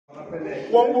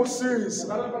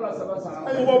wambusisa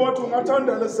uba bathi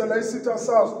ungathandelesela isitha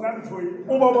sakho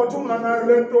uba bathi unganayo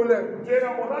le nto le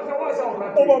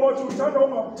uba bathi uthanda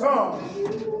ungakuthandi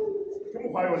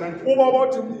uba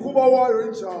bathi mkhuba wayo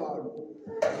enjalo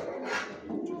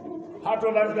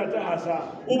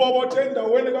uba bathi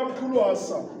endaweni kamkhulu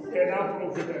hasa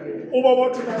uba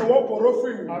bathi naye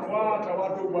wabhorofini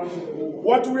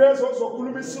wathi uyeza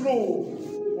uzokhuluma isilungu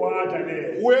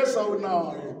uyeza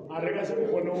unaye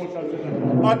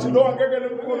athi lo angeke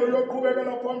lemkhono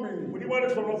yoqhubekela phambili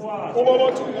uba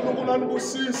bathi uNkulunkulu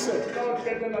anibusise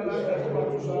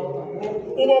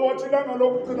uba bathi ilanga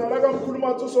lokugcina lakamkhulu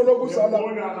Mathuso lokuzala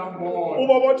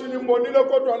uba bathi nimbonile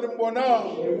kodwa nimbonanga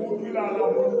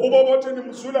uba bathi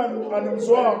nimzwile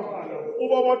animzwanga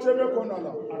uba bathi ebekhona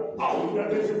la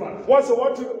waze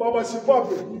wathi baba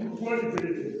Chepape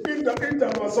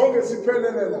indaba zonke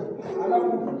ziphelele la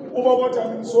uba bathi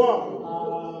animzwanga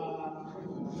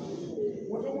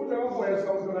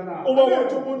uba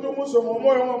bathi umuntu umuzwe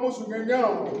ngomoya ungamuzwi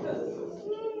ngenyama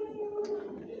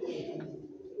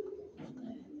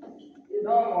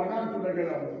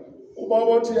uba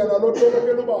bathi yena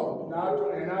lotolekela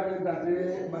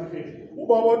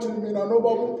uba bathi mina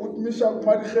nobaba ubhutimisha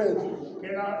kumalihele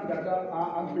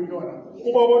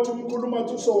uba bathi umkhulu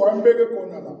Mathuso wambeke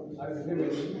khona la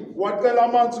wacela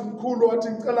amanzi mkhulu wathi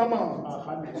ngicela amanzi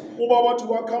uba bathi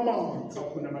wakha amanzi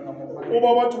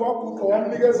uba bathi waguqa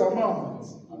wamnikeza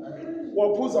amanzi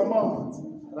waphuza amanzi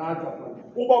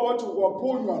uba bathi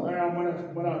waphunywa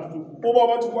uba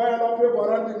bathi kwaya lapha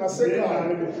evarandi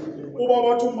ngasekhaya uba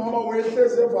bathi umama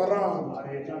wehleze evarandi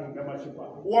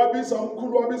wabiza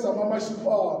mkhulu wabiza mama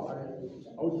Chepape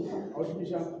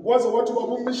waze wathi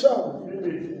baba uMishaka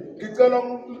ngicela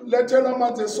lethela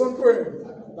amanzi esontweni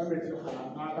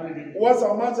waze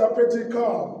amanzi aphethe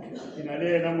ikhaya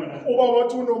uba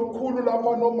bathi unomkhulu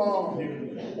lapha nomama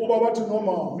uba bathi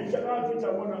nomama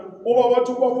uba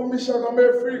bathi ubaba uMishaka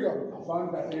mefika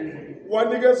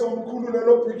wanikeza umkhulu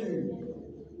lelo bhikini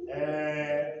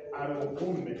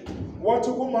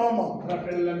wathi kumama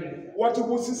wathi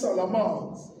kusisa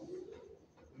lamanzi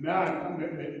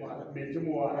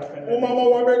umama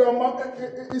wabeka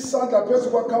isandla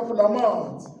phezu kwakhaphu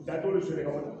lamanzi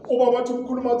uba bathi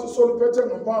umkhulu Mathuso liphethe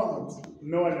ngaphansi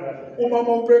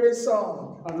umama ubeka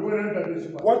isandla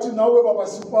wathi nawe baba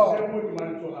Chepape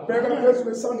beka phezu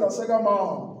kwesandla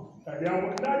sekamama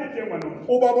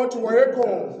uba bathi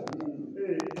wayekhona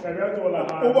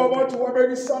uba bathi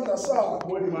wabeka isandla sakho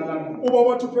uba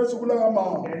bathi phezu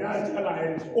kulakamama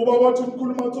uba bathi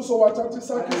umkhulu Mathuso wathatha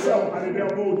isakhi sakho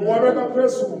wabeka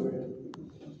phezulu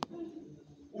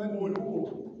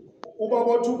uba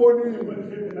bathi ubonile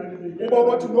uba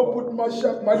bathi nobhuti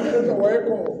Mashak malihele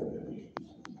wayekhona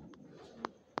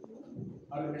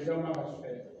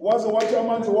waze wathi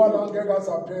amanzi wala angeke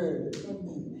azaphele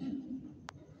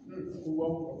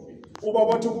uba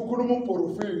bathi ukukhuluma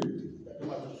umprofeti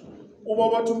uba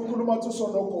bathi umkhulu Mathuso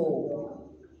nogogo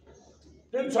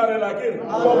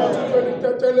uba bathi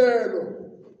litetelelo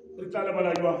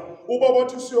uba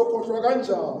bathi siyokhohlwa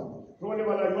kanjani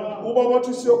uba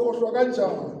bathi siyokhohlwa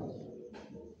kanjani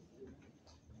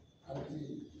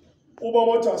uba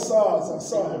bathi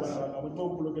asazi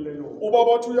uba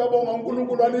bathi uyabonga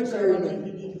uNkulunkulu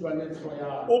alidleni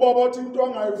uba bathi into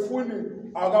angayifuni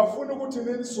akafuni ukuthi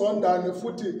nisondane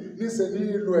futhi nize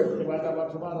nilwe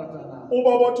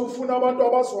uba bathi ufuna abantu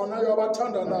abazwanayo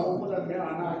abathandanayo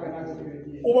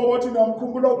uba bathi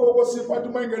namkhumbula gogo Chepape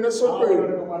uma ingena esontweni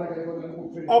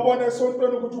abone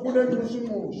esontweni ukuthi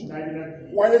kunengqushinqushi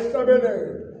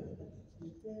wayehlabelela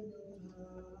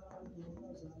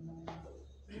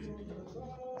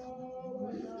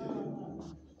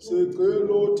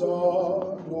sicela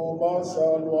uthando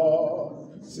bazalwa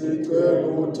sicela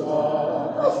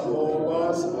uthando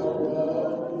bazalwa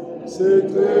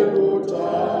sicela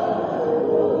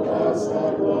uthando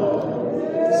bazalwa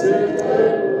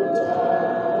sicela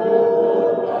uthando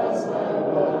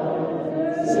bazalwa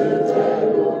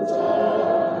sicela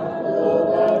uthando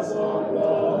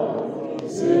bazalwa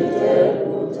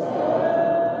sicela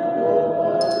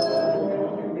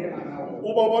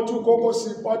uba bathi ugogo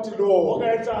Chepape lo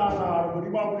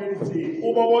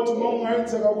uba bathi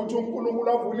nongayenzeka ukuthi uNkulunkulu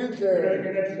avule indlela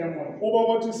uba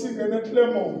bathi singene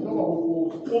eClermont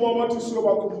uba bathi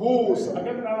siyobakhumbuza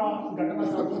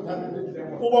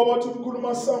uba bathi umkhulu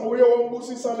Masango uye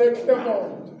wambusisa le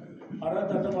eClermont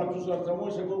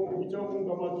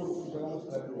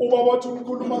uba wathi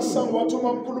umkhulu masango wathi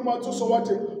uma mkhulu mathuso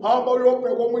wathi hamba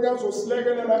uyobheka omunye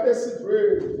azosilekelela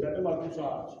esidweni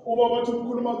uba wathi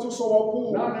umkhulu mathuso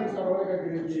waphuma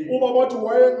uba wathi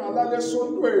wayengalala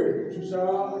esontweni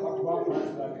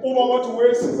uba wathi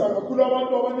wayesiza kakhulu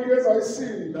abantu abanikeza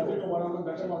isilo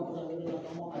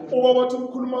uba wathi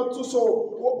umkhulu mathuso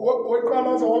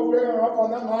weqalaza wabheka ngapha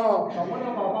nangapha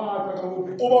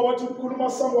uba wathi umkhulu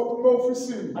masango waphuma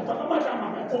ofisini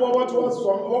uba wathi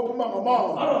wazizwa waphuma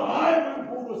ngamanga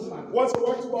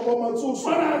wathi baba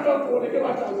Mathuso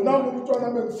nangu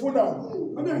umntwana mengifuna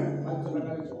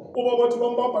uba wathi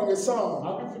bambamba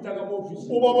ngesandla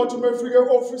uba wathi umefike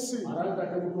ofisini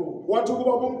wathi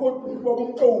kuba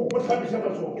umqondo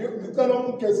ngicela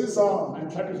umgeza izandla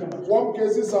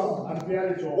wamgeza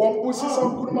izandla wambusisa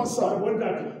umkhulu masango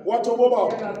wathi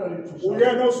baba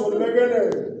uyena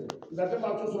ozolekelela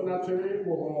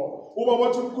uba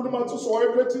wathi umkhulu Mathuso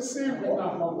wayephethe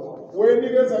isinkwa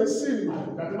wayenikeza isilo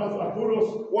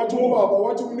wathi ubaba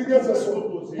wathi umnikeze sona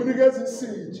unikeza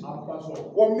isitsha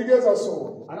wamnikeza sona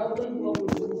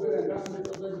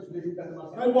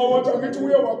uba wathi angithi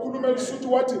uye wakhuluma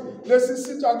elisuthu wathi lesi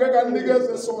sitsha angeke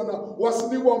anikeze sona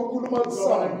wasinikwa umkhulu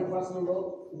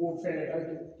Masango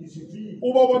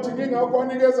uba wathi ngingakho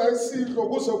anikeza isidlo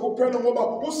kuze kuphele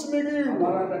ngoba usinikiwe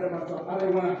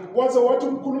waze wathi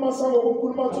umkhulu Masango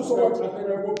kumkhulu Mathuso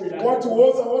wathi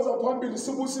woza phambili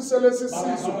sibusise lesi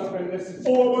sizwe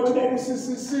uba wathi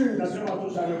babusisisile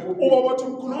uba wathi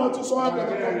umkhulu Mathuso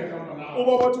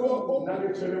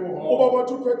uba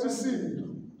wathi uphethe isilo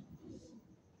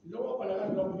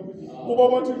uba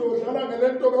wathi lodlala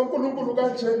ngelento kaNkulunkulu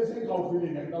kanje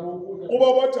uba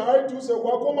wathi hayi duze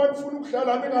kwakho uma nifuna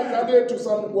ukudlala ningadlali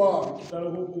eduzane kwakho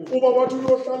uba wathi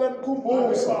uyohlala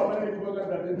nikhumbuza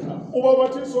uba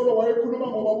wathi izolo wayekhuluma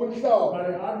ngoba bunhlaba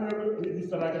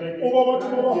uba wathi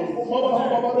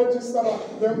mabahamba barejistara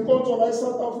lenkonzo la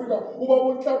eSouth Africa uba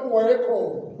bunhlaba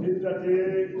wayekhona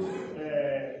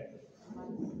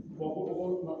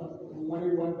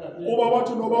uba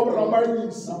wathi nobaba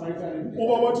Ramayisa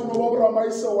uba wathi nobaba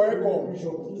Ramayisa wayekhona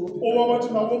uba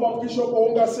wathi nabo mabishop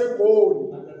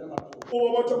ongasegoli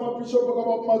uba wathi amabishop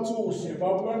kababa Mathuso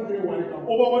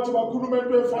uba wathi bakhuluma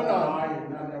into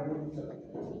efanayo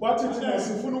bathi thina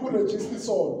sifuna ukurejista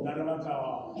isona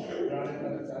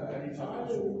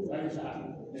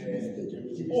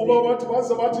uba wathi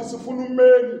baze bathi sifuna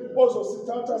ummeli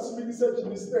ozosithatha simikise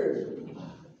ejinisteni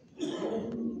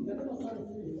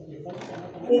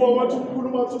uba wathi umkhulu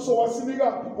Mathuso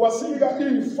wasinika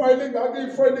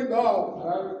ifayili ngawo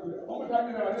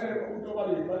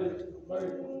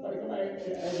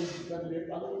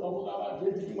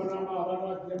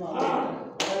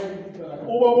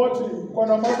uba wathi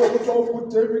khona manje kuthiwa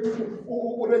uDavid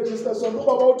uregister sona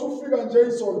uba wathi ufika nje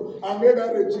izolo angeke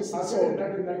aregister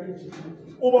sona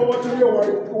uba wathi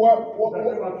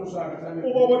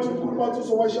uba wathi umkhulu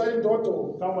Mathuso washaya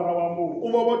indodo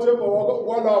uba wathi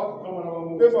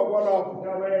emva kwalapho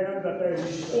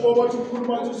uba wathi umkhulu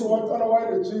Mathuso waqala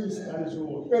wayirejista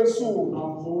elisuku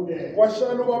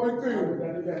washayela ubaba iqingo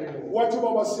wathi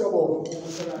baba siyabonga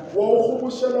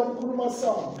wawuhubushela umkhulu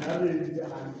Masango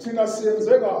thina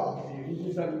siyenze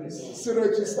kahle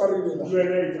sirejistarile la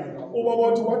uba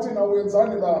wathi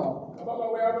nawenzani la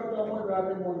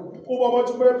uba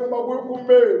wathi bephuma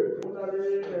kummeli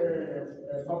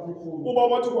uba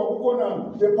wathi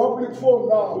kwakukhona the public phone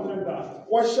la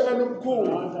washayela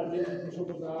umkhulu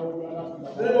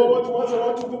uba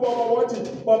wathi kubaba wathi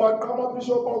babaqhama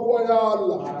bishop akwayala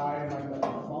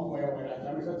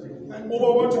uba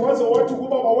wathi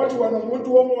kubaba wathi wena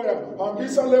umuntu womoya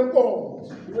hambisa le nkonzo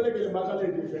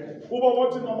uba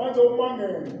wathi namanje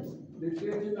umangele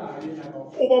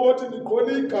uba wathi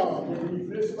niqole igama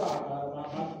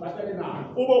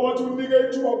uba wathi unike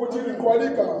ithuba ukuthi niqole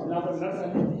igama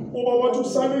uba wathi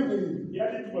usalindile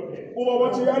uba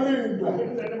wathi yalindwa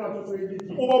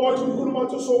uba wathi umkhulu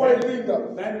Mathuso wayilinda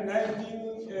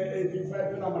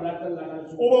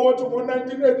uba wathi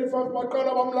ngo-1985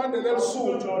 baqala bamlandela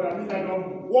elisuthu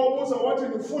wabuza wathi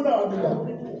nifunani la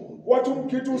wathi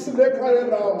umkhithi usilekhaya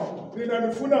lawa nina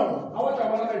nifunani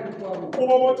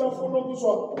uba wathi afuna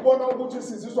ukubona ukuthi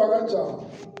sizizwa kanjani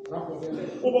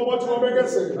uba wathi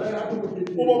wabekezela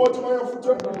uba wathi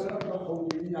bayafutha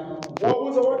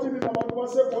wabuza wathi nina bantu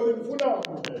basegoli nifunani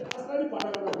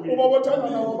uba wathanda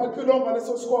nawo amaqilonga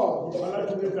leso sikwabo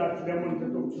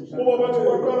uba wathi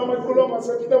kwaqala amaqilonga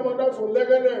aseClermont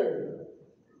azolekelela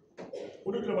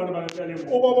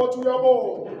uba wathi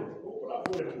uyabona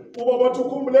uba bathi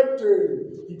ukhumbule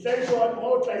ebudeni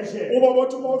uba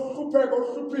bathi uma uhlupheka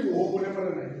uhluphiwe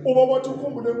uba bathi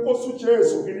ukhumbule inkosi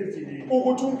uJesu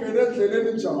ukuthi ungene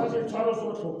endleleni njani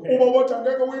uba bathi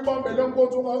angeke uyibambele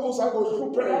inkosi uzange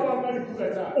uhlupheke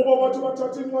uba bathi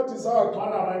bathatha incwadi zakhe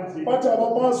bathi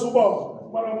abamazi ubaba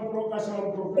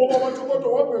uba bathi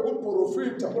kodwa wabheka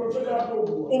umprofita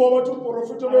uba bathi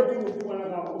umprofita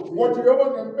wathi yebo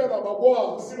ngempela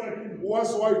bakwazi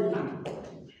waziwa yini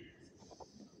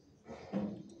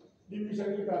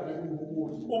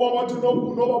uba bathi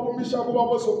noba bumisha kuba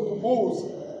bazomkhumbuza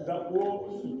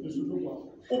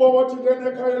uba bathi lena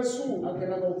ekhaya elisuku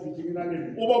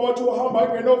uba bathi uhamba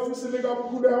angene ofisini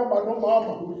likamkhulu ehamba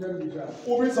nomama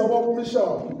ubiza ubaba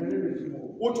umishana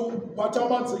uthi uphatha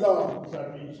amanzi la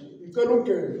ngicela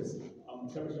ungeze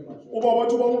uba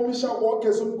bathi ubaba umishana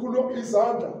wageza umkhulu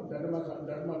izandla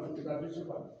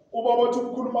uba bathi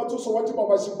umkhulu Mathuso wathi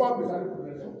baba Chepape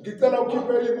ngicela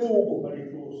ukhiphe ibuko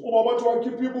uba bathi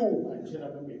wakhipha ibuko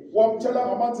wamthela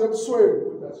ngamanzi ebusweni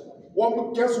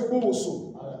wamgeza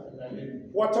ubuso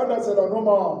wathandazela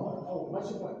nomama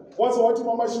waze wathi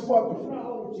mama Chepape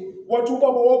wathi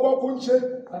ubaba wakwakho nje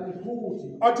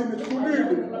athi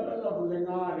nihlulile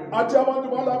athi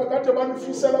abantu balabe kade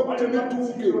banifisela ukuthi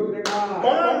niduke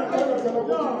banithandazela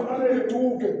ukuthi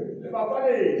niduke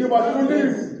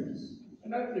nibahlulile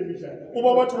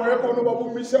uba bathi wayekhona ubaba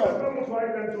umishana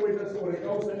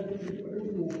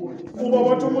uba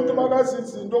bathi umuntu makazi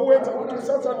izinto wenza ukuthi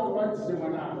usathana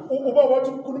uba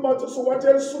bathi umkhulu Mathuso wathi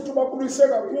elisuthu bakhulise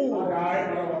kakhulu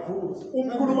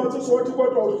umkhulu Mathuso wathi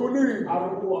kodwa uhlulile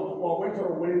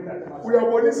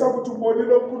uyabonisa ukuthi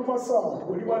ubonile umkhulu Masango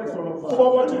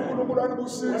uba bathi uNkulunkulu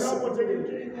anibusise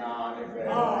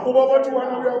uba bathi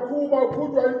wena uyakhuma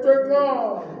ukhudwa into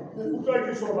encane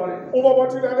uba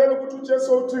bathi lalela ukuthi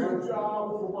uJesu uthini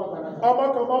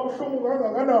amagama abuhlungu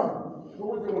kangakanani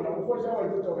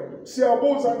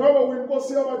siyabuza ngabe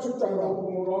uyinkosi yabaJuda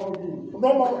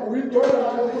noma uyindoda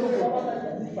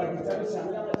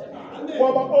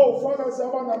kwaba ofakazi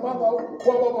abanamanga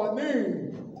kwaba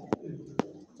baningi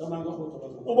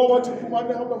uba bathi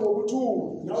kumane hamba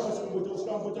ngokuthula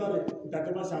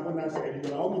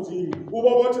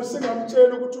uba bathi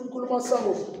singamtsheli ukuthi umkhulu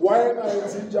Masango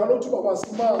wayengayenzi njalo uthi baba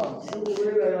simazi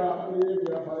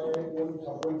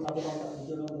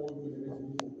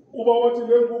uba wathi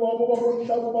le nguba uba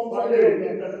bomhlaba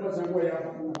bamfanele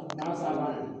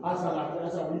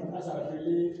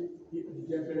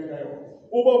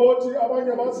uba bathi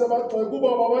abanye baze bagxeka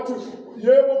ubaba bathi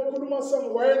yebo umkhulu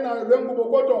Masango wayenayo le ngubo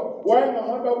kodwa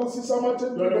wayengahamba kusisa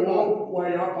amathempeli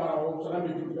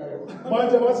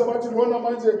manje baze bathi lona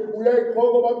manje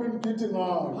uyayigqoka babimgidi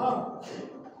ngayo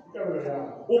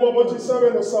uba bathi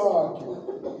isabelo sakhe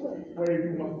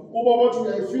uba bathi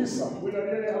uyayifisa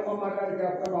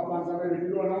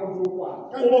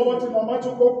uba bathi namanje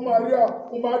ugogo Maria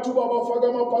umathi uba bafake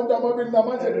amabhande amabili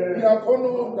namanje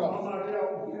niyakhononda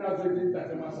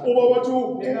uba bathi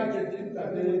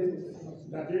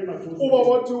uba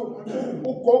bathi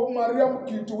ugogo Maria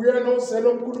mgidi uyena uzele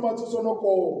umkhulu Mathuso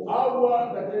nogogo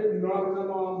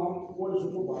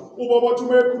uba bathi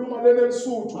uma ekhuluma lena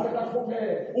elisuthu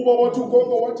uba bathi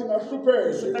ugogo wathi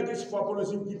ngahlupheka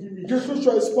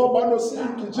ngihlutshwa isiphambano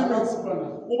singijimisi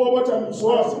uba bathi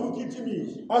angizwazi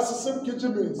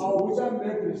asisimgijimisi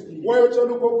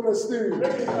wayotshela ugogo Christine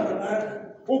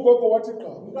ugogo wathi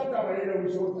cha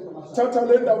thatha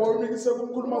le ndaba wayimikise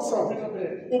kumkhulu Masango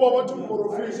uba bathi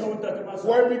umprofisa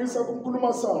wayimikisa kumkhulu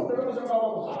Masango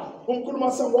umkhulu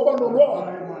Masango waba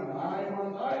nolwazi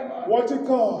wathi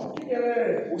cha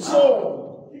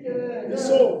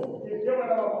iso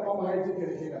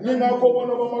ningakho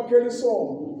bona bamakhela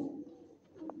isono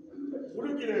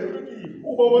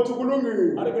uba bathi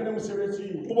kulungile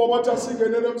uba bathi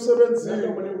asingenele emsebenzini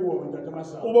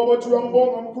uba bathi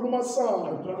uyambonga umkhulu Masango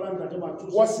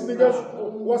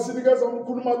wasinikeza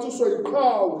umkhulu Mathuso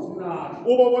iqhawe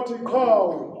uba bathi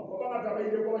iqhawe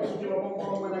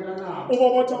uba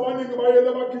bathi abaningi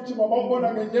bayele bagijima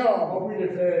bambona ngenyama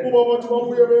uba bathi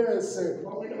babuye bese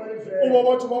uba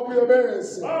bathi babuye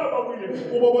bese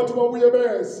uba bathi babuye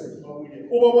bese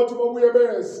uba bathi babuye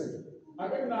bese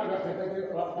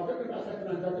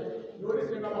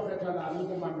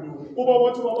uba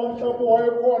bathi babanhlamu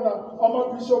wayekhona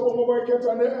amabhishophu uma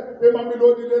bayekhethane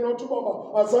eMamelodi lena uthi baba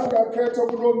azange akhethe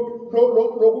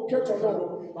lokukhetha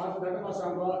lokho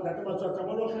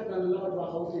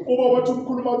uba bathi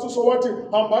umkhulu Mathuso wathi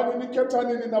hambani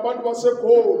nikhethanini nabantu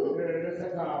baseGoli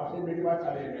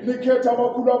nikhetha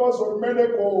abakhulu abazolimela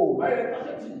eGoli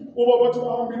uba bathi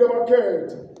bahambile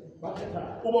bakhetha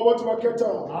uba bathi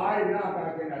bakhetha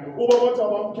uba bathi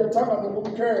abamkhethanga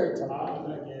nokumkhetha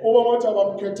uba bathi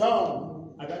abamkhethanga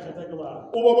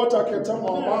uba bathi akhethanga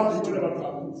abantu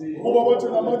uba bathi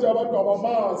namanje abantu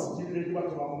abamazi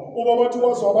uba bathi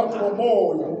wazi abantu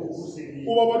bomoya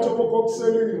uba bathi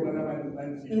okokuselile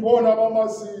ibona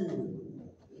abamaziyo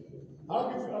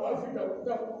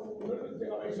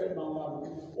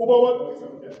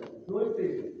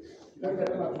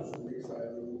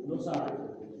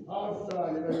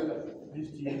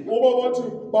uba bathi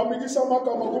bamikisa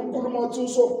amagama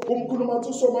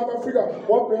kumkhulumathuso makafika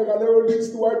wabheka leyo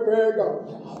list wayibheka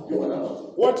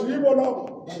wathi yibo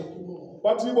labo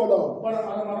bathi yibo labo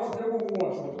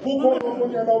kukhona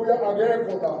omunye la uya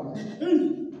akekho la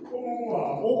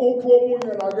uphi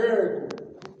omunye nakekho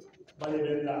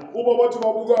uba bathi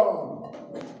babukana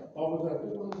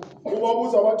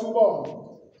ubabuza bathi ubani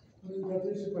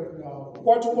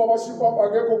kwathi ubaba Chepape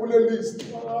akekho kule list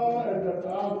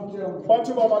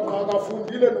bathi baba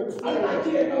akafundile nokufunda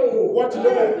wathi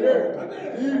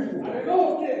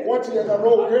wathi yena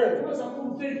lo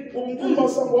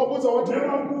umkhulumasango wabuza wathi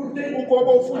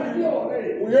ugogo ufundile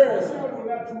uyeza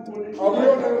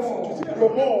akuyona imfundiso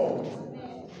yomoya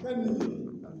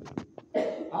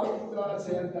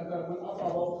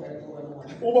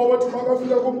uba bathi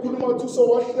makafika kumkhulumathuso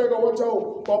wahleka wathi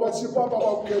awu baba Chepape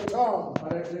abakukhethanga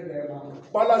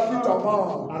balahida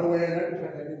manga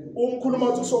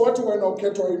umkhulumathuso wathi wena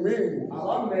ukhethwa yimini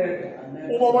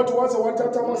uba bathi waze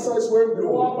wathatha amasayisi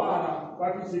wengubo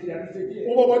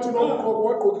uba bathi nomqoko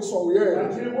wagqokiswa uyena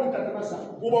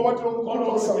uba bathi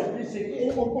nomkhulumasango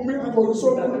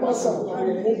umigqokiswa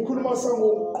umkhulumasango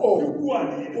womqoko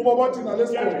uba bathi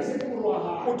nalesi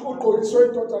uthi ugqokiswe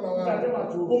indodana yakhe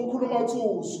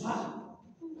umkhulumathuso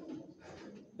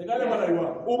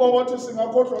uba bathi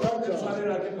singakhohlwa kanjani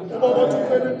uba bathi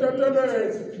ucela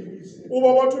intetelelo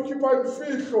uba bathi ukhipha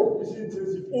imfihlo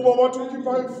uba bathi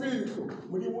ukhipha imfihlo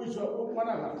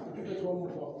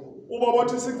uba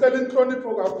bathi sicela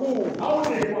inhlonipho kakhulu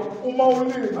uma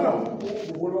ulima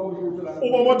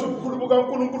uba bathi ubukhulu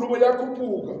bukaNkulunkulu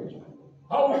buyakhuphuka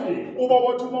uba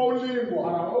bathi uma ulingwa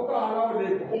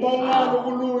uma unqala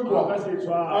ukulundwa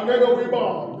angeke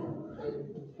uyibambe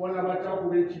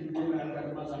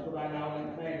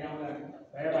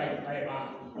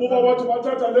uba bathi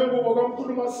bathatha le ngubo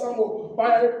kaMkhulumasango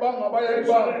bayayibanga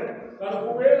bayayibanga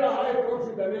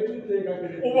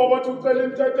uba bathi ucela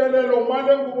intetelelo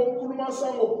male ngubo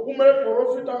umkhulumasango uma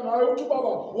eprofita ngayo uthi baba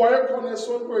wayekhona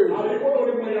esontweni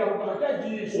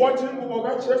wathi ingubo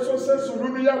kaJesu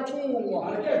sezulwini iyathungwa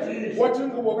wathi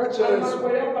ingubo kaJesu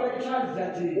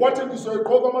wathi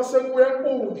ngizoyiqhoka amasenkuya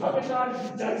enkundla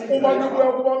uma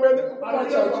ngibuya kubamele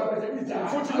kubajaji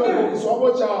futhi nokuzwa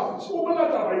abojaji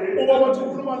uba bathi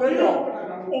ukhuluma lendaba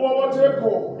uba bathi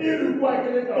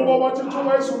ekhona uba bathi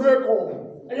thuma izulu ekhona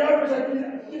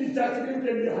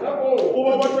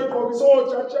uba bathi egqokisa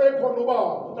ojaji ekhona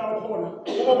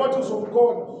uba bathi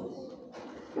uzomkhona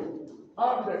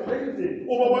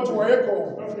uba bathi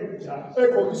wayekhona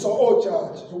egqokiswa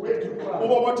ojaji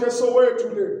uba bathi eSoweto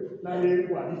le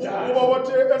uba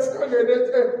bathi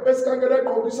esikangele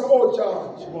egqokisa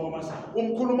ojaji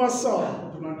umkhulumasango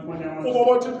uba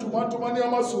bathi ntumantumani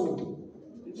yamazulu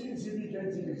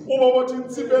uba bathi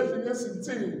insimbi edla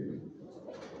ngezinsimbi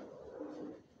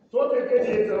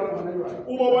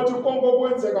uba bathi konke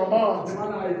okwenzeka manje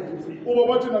uba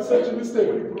bathi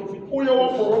nasejerusalem uye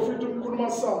waprofita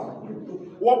umkhulumasango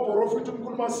waprofita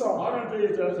umkhulumasango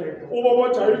uba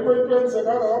bathi ayikho into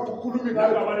eyenzekanga ngapha ukhulumi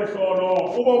ngayo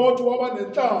uba bathi waba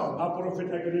nenhlamba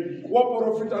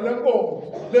waprofita le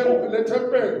nkonzo le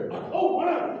tempele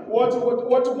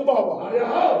wathi kubaba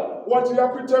wathi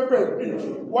yakho itempele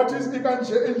wathi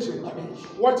ikanje enje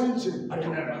wathi nje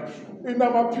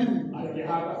inamaphili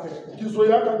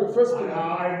ngizoyakha nge-first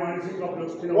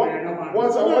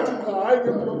wathi cha hayi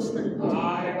nge-blockstreet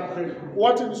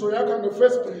wathi ngizoyakha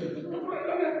nge-first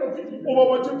uba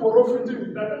bathi iprofitile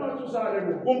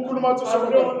umkhulumathuso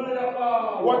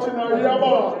wathi nayo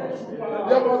yaba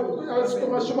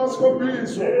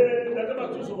sikhombisa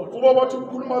uba bathi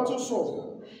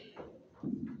umkhulumathuso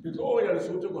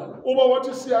uba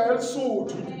wathi siya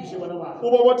eLesotho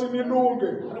uba wathi nilunge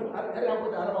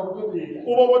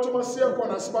uba wathi masiya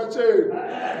khona sibatshele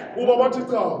uba wathi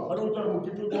cha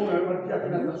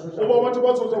uba wathi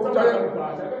bazoza ukuthi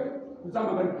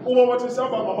uba wathi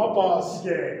sihamba ngamabhasi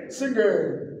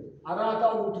singene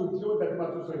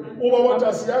uba wathi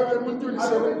asiyaka emuntwini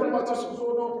sekukhulumathuso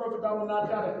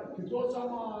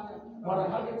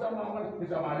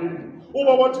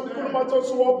uba wathi ukhuluma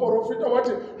Nkosi waprofita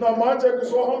wathi namanje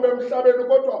ngizohamba emhlabeni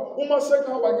kodwa uma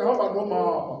sekuhamba ngihamba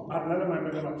nomama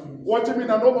wathi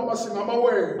mina nomama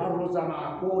singamawele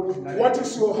wathi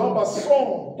siyohamba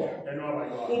sonke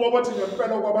uba wathi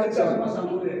ngempela kwabanjani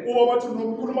uba wathi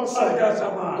nokukhuluma sakhe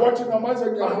wathi namanje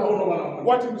ngiyahamba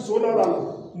wathi ngizolala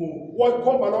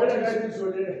wakhomba la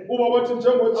uba wathi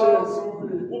njengoJesu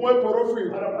uma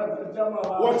iprofita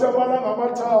wathi amalanga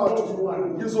amathathu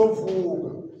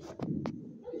ngizovuka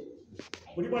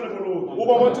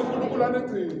uba wathi uNkulunkulu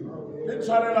anigcina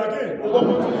uba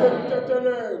wathi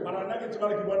utetelele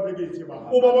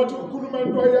uba wathi ukhuluma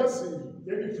into ayaziyo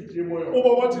uba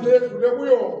wathi ledlule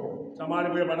kuyona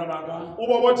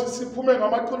uba wathi siphume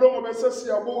ngamaxilongo bese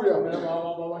siyabuya